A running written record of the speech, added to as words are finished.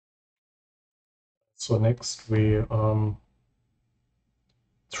So next we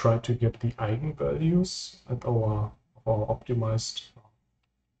try to get the eigenvalues at our optimized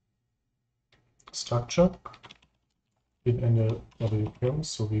structure in NWChem.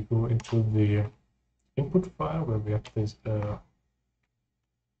 So we go into the input file where we have this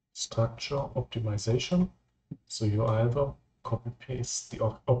structure optimization. So you either copy paste the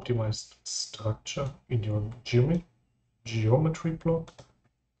optimized structure in your geometry block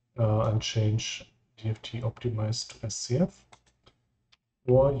and change DFT optimized to SCF,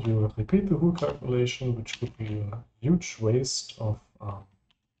 or you repeat the whole calculation, which would be a huge waste of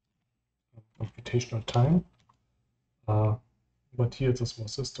computational time. But here it's a small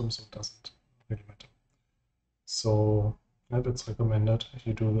system, so it doesn't really matter. So it's recommended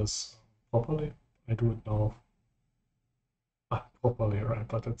you do this properly. I do it now properly, right?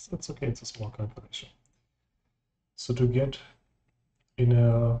 But it's okay, it's a small calculation. So to get in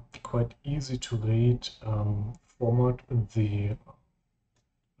a quite easy to read format the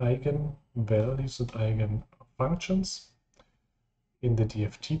eigenvalues and eigenfunctions, in the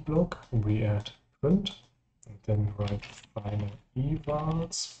DFT block we add print and then write final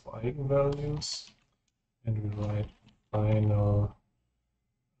evals for eigenvalues, and we write final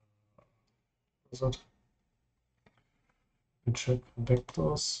we check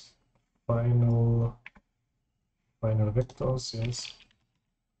vectors, final vectors, yes,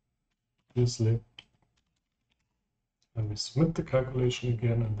 obviously. And we submit the calculation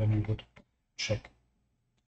again, and then we would check.